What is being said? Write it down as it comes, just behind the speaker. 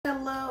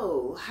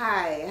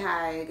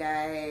Hi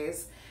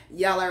guys.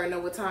 Y'all already know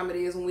what time it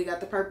is when we got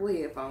the purple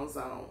headphones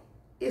on.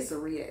 It's a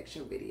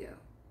reaction video.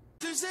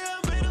 She said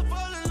I made her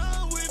fall in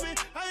love with me.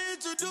 I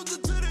introduced her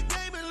to the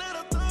game and let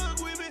her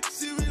thug with me.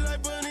 See me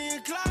like Bunny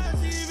and Clyde,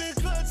 she even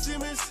clutch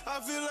Simmons. I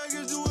feel like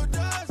it's do or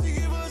die. She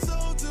give her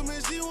soul to me.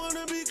 She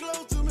wanna be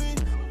close to me.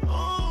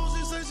 Oh,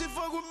 she say she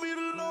fuck with me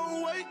the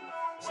long way.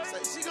 She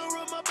say she gon'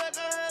 rub my back.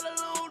 I had a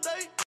long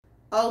day.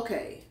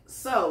 Okay,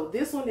 so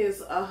this one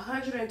is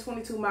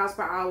 122 miles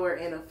per hour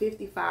and a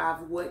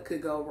 55. What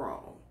could go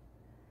wrong?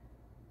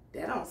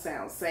 That don't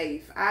sound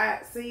safe. I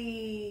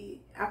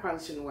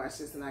probably shouldn't watch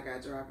this and I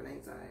got driving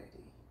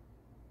anxiety.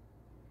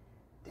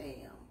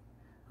 Damn.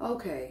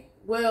 Okay.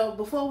 Well,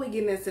 before we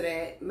get into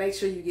that, make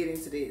sure you get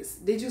into this.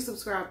 Did you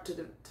subscribe to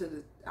the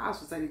I was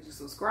gonna say, did you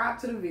subscribe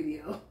to the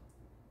video?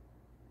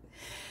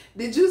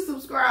 Did you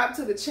subscribe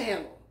to the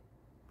channel?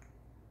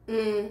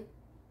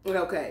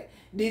 Okay.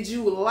 Did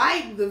you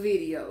like the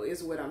video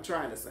is what I'm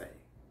trying to say.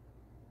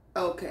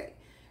 Okay.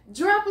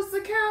 Drop us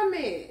a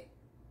comment.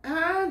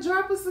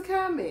 Drop us a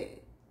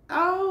comment.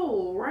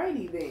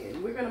 Alrighty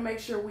then. We're going to make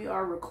sure we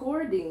are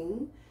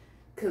recording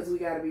because we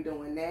got to be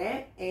doing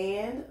that.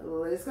 And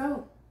let's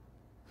go.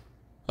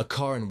 A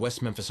car in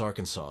West Memphis,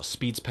 Arkansas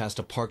speeds past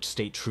a parked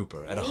state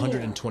trooper at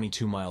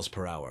 122 miles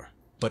per hour.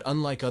 But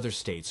unlike other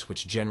states,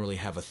 which generally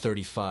have a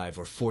 35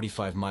 or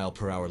 45 mile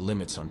per hour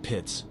limits on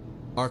pits,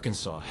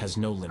 Arkansas has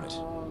no limit.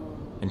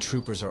 And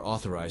troopers are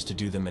authorized to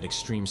do them at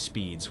extreme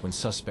speeds when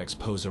suspects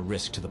pose a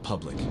risk to the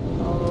public.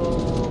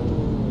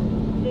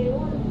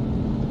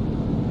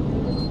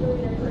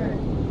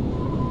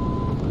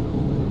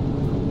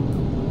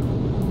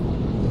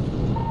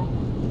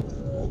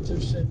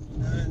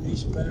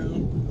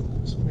 Eastbound,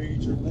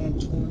 speeds are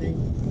 120.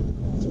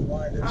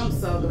 I'm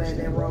so glad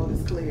that road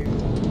is clear.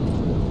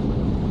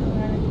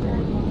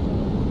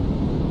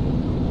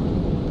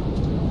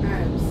 I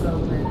am so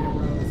glad that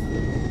road is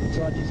clear. Looks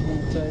like he's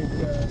going to take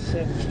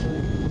 7th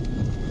Street.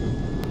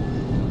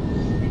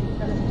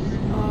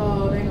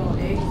 Oh, they're going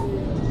to exit.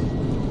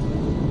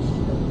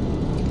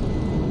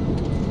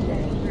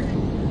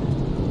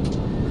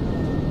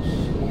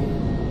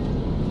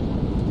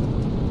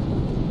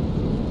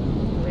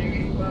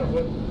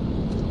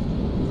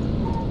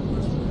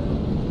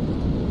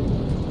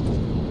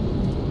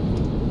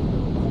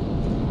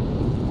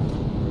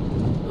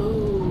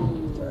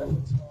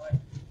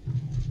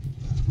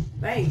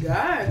 Thank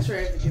God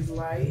traffic is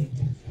light.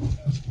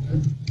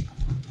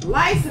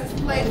 License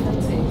plate from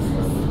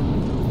Texas.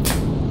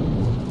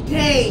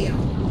 Damn.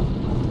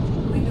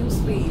 We do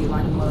speed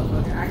like a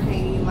motherfucker. I can't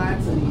even lie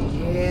to you.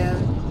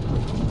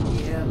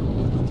 Yeah.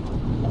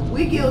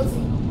 We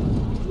guilty.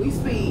 We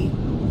speed.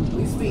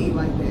 We speed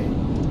like that.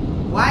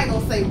 Well, I ain't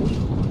gonna say we.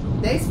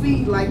 They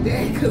speed like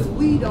that because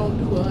we don't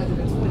do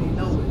 120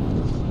 nowhere.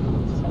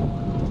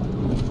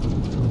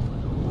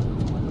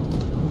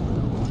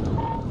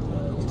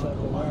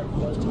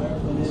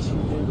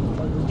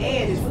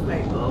 And it's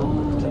like,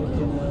 oh.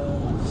 Taking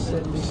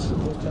 70s,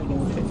 we're taking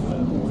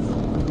 55.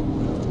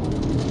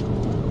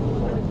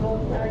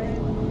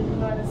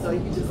 So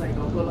you just ain't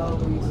gonna pull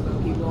over, you just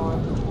gonna keep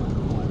going.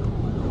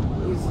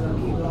 You just gonna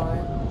keep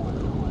going.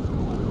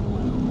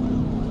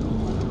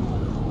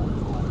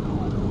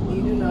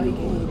 You do know he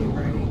can hit it,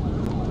 right?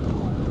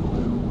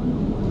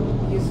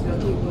 You just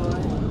gonna keep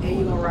going. And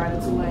you gonna ride in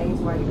 2 lanes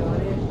while you're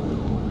doing it.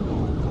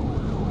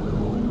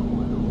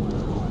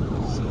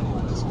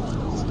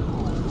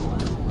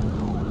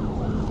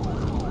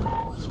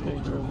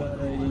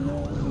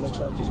 Looks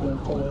like he's going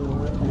to pull over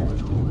right now.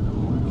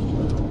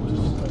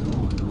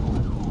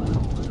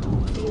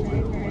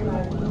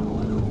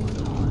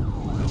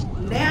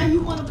 Now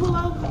you want to pull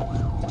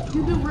over?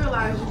 You do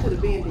realize you could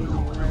have been in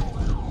there,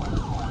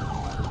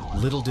 right?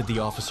 Little did the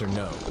officer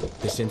know,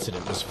 this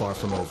incident was far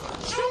from over.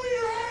 Show me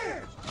your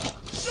hands!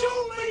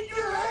 Show me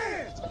your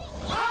hands!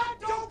 I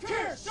don't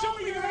care! Show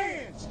me your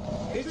hands!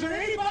 Is there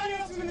anybody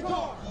else in the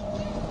car?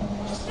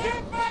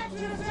 Step back to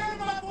the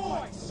sound of my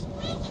voice!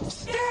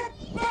 Step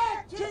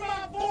back to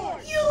my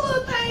voice! You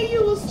look like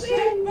you was Step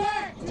sitting.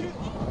 back! You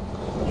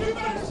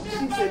better step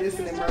She back said to it's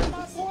the an sound of my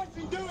emergency. voice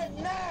and do it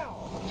now!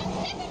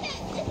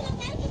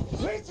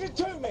 Listen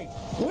to me!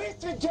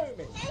 Listen to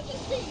me!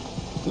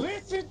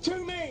 Listen to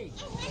me!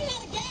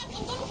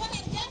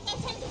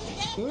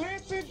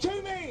 Listen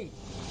to me!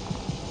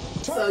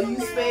 So you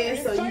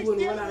sped so you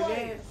wouldn't run out of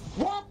gas?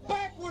 Walk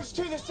backwards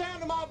to the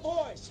sound of my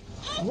voice!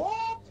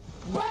 Walk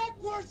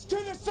backwards to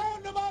the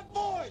sound of my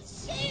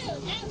voice!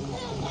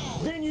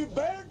 Then you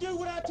better do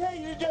what I tell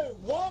you to do.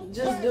 Walk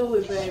Just do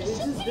it, baby.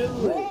 Just do it.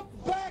 Walk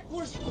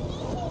backwards.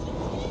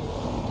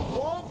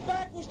 Walk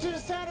backwards to the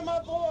sound of my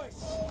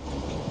voice.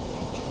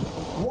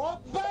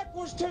 Walk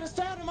backwards to the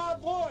sound of my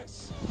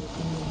voice.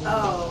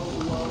 Oh,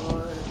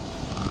 Lord.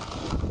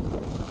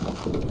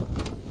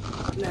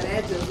 Now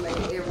that just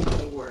makes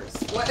everything worse.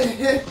 What?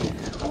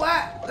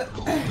 What?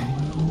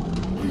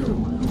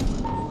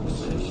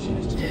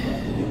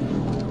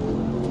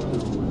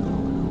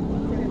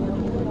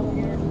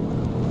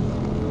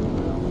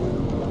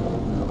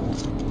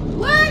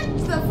 What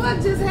the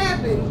fuck just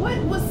happened? What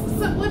was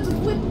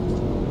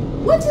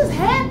What just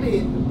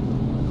happened?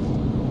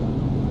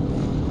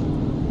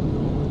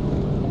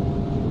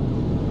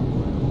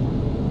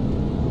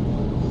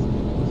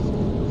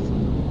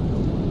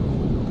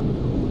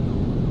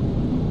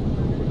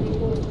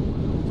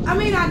 I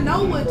mean, I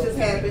know what just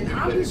happened.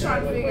 I'm just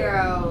trying to figure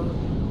out.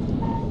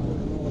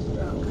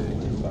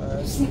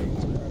 Okay.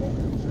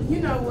 You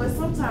know what?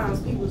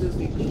 Sometimes people just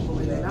be people,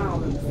 and I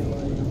don't understand.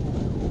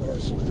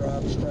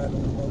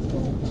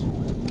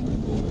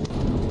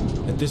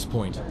 At this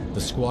point,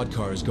 the squad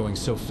car is going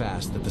so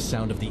fast that the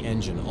sound of the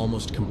engine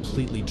almost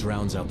completely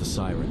drowns out the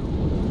siren.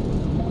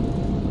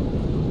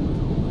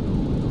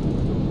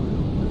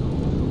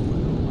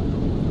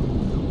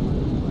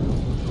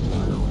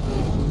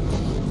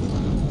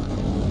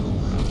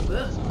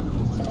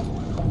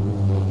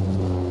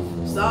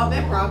 Solve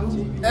that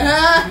problem.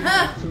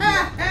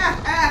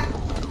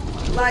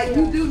 Like,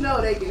 you do know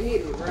they can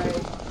hit it,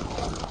 right?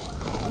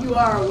 You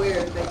are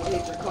aware that they can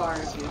hit your car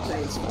if they're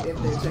chasing you,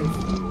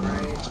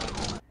 right?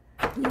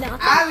 Nothing.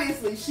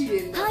 Obviously, she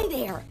didn't know. Hi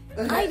there.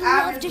 I'd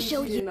love to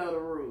show She you. didn't know the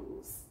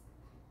rules.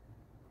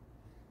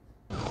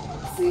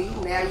 See,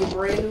 now your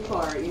brand new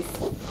car is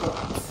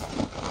fucked.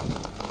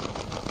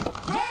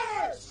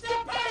 Hey,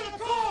 step out of the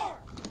car!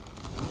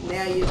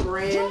 Now your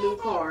brand new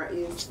car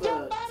is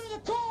Step fucked. out of the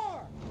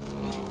car!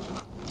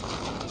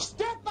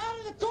 Step out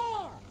of the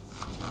car!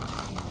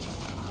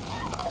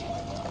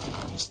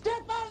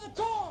 Step out of the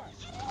car!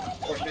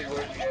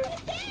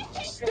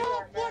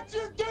 Stop what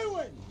you're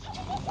doing!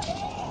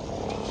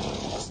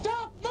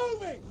 Stop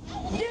moving!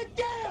 Get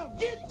down!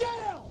 Get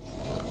down!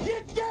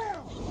 Get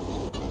down!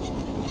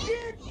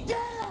 Get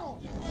down!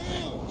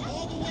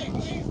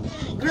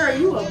 Girl,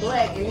 you are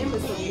black and them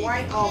is some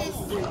white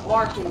officers in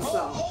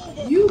Arkansas.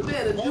 You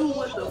better do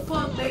what the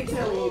fuck they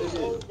telling you to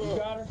do. You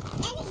got her? I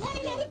was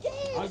running out of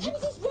gas. I was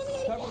just running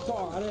out Cover the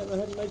car. I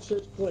hadn't made sure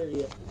it's clear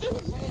yet. of gas.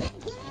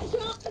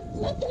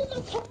 Nothing in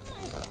my car.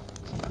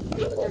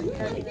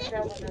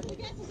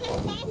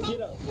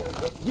 Get up.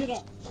 Get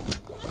up.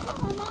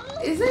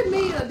 Is it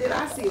me or did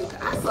I see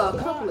I saw a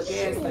couple of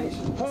gas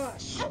stations.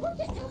 Hush. I work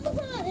at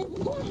Amazon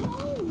and going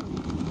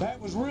home. That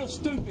was real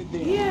stupid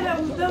then. Yeah,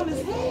 that was dumb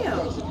as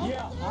hell.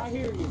 Yeah, I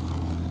hear you.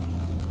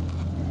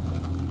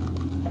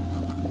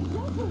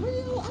 No, for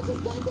real. I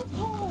just got this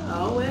home.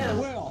 Oh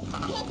well. Well,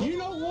 you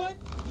know what?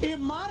 It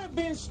might have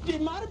been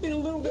a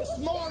little bit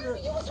smarter.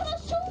 You was trying to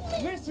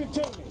shoot me. Listen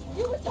to me.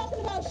 You were talking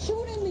about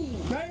shooting me.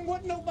 There ain't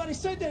what nobody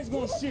said they was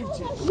gonna shoot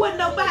you. What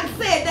nobody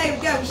said they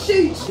were gonna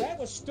shoot you. That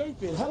was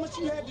stupid. How much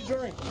you had to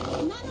drink?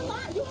 Not a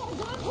lot. You had a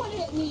gun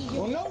pointed at me.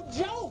 Well, no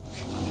joke.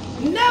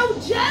 No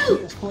joke.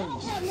 Yes, I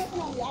please. have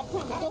nothing on me. I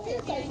promise. Go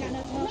ahead, sir.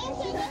 No,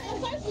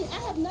 seriously, I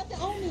have nothing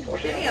on me.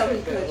 Damn,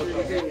 he country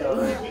as hell.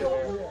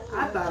 I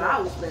thought I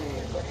was bad.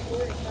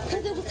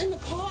 Because it was in the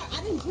car. I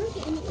didn't drink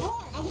it in the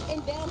car. I was in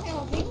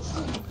downtown Main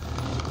Street.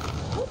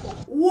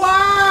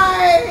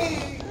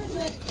 Why?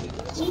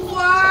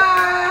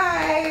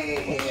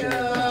 Why?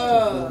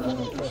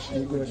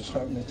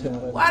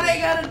 Why they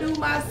gotta do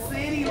my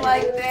city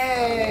like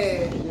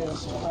that?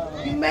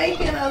 You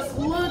making us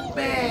look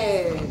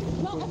bad.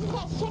 No, I just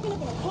got checking up in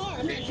the car.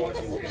 I'm not sure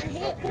this is my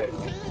head every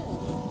time.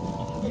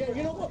 Yeah,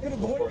 you know what could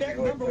avoid that?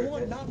 Number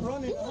one, not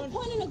running You were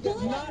pointing a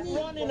gun at me.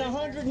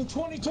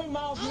 122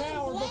 miles an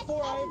hour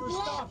before I ever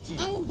stopped you.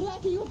 I am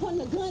black and you were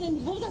pointing a gun at me.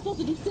 What was I supposed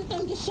to do? Sit there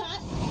and get shot?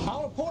 I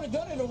would point a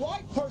gun at a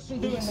white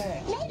person doing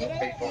that. No, you didn't.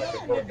 I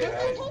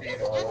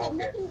have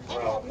nothing.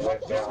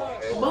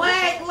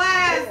 Black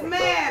Lives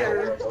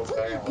Matter.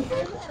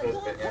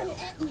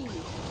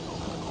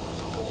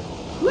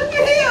 Look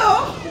at him.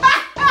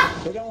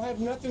 It don't have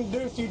nothing to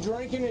do with you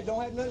drinking. It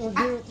don't have nothing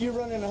to do with you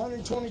running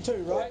 122,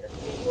 right?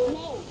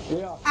 No.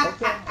 Yeah,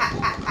 okay.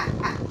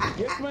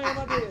 Yes, ma'am,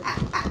 I did.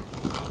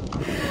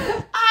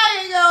 I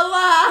ain't gonna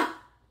lie.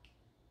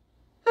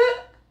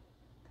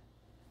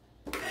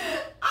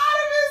 I'd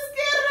have been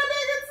scared of that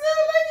nigga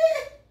too.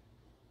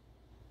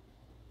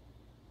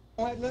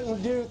 Don't have nothing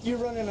to do with you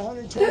running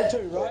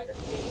 122, right? No.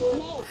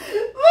 Look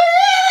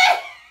at it.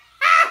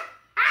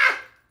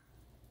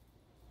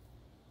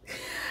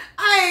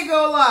 I ain't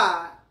gonna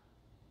lie.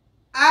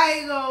 I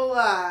ain't gonna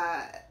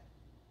lie.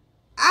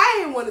 I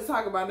didn't want to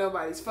talk about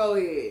nobody's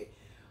forehead.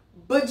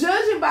 But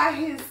judging by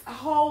his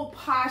whole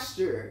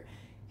posture,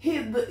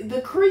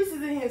 the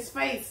creases in his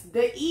face,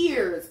 the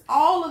ears,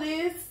 all of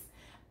this,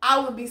 I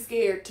would be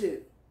scared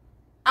too.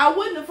 I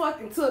wouldn't have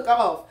fucking took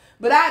off,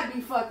 but I'd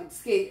be fucking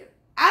scared.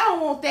 I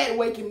don't want that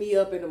waking me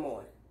up in the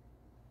morning.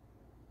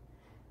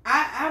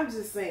 I'm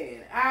just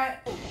saying.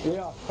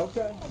 Yeah,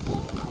 okay.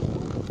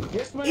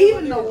 Yes, ma'am.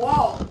 Even the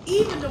walk.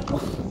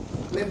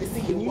 Let me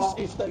see you walk.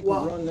 See if they can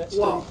Walk. run that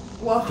Walk.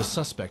 Walk. The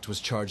suspect was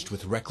charged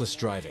with reckless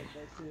driving,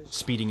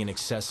 speeding in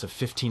excess of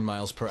 15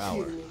 miles per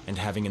hour, and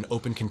having an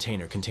open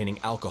container containing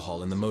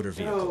alcohol in the motor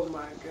vehicle. Oh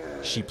my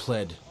God. She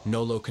pled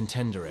nolo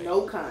contendere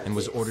No contest. and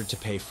was ordered to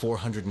pay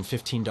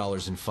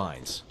 $415 in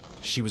fines.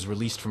 She was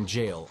released from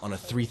jail on a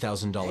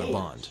 $3,000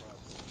 bond.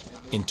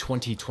 In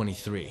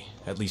 2023,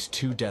 at least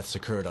 2 deaths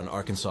occurred on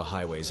Arkansas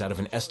highways out of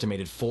an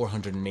estimated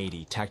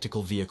 480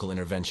 tactical vehicle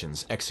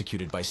interventions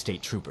executed by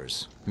state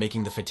troopers,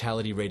 making the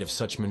fatality rate of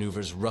such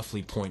maneuvers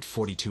roughly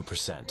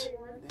 0.42%.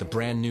 The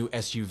brand new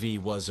SUV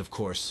was, of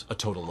course, a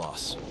total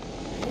loss.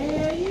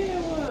 Hell yeah,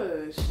 it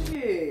was.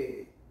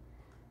 Shit.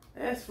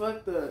 That's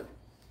fucked up.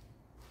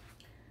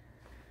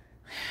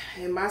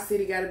 And my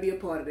city gotta be a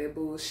part of that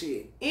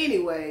bullshit.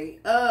 Anyway,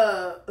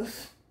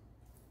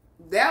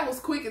 that was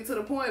quick and to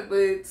the point,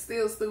 but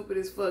still stupid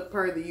as fuck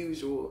per the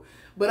usual.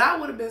 But I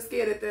would have been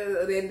scared of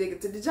that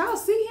nigga. Did y'all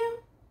see him?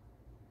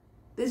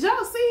 Did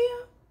y'all see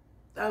him?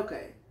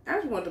 Okay. I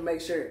just wanted to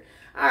make sure.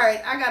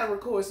 Alright, I gotta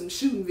record some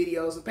shooting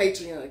videos on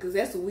Patreon, because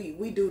that's what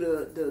we do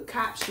the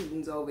cop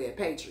shootings over at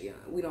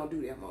Patreon. We don't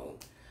do them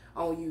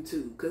on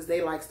YouTube, because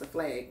they likes to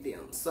flag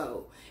them.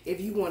 So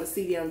if you want to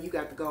see them, you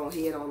got to go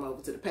ahead on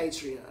over to the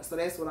Patreon. So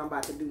that's what I'm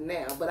about to do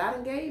now. But I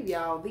done gave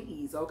y'all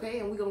these, okay?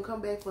 And we're going to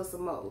come back for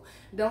some more.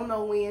 Don't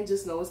know when,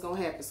 just know it's going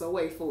to happen. So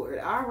wait for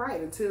it. All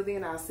right, until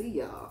then, I'll see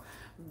y'all.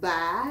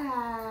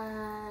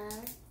 Bye.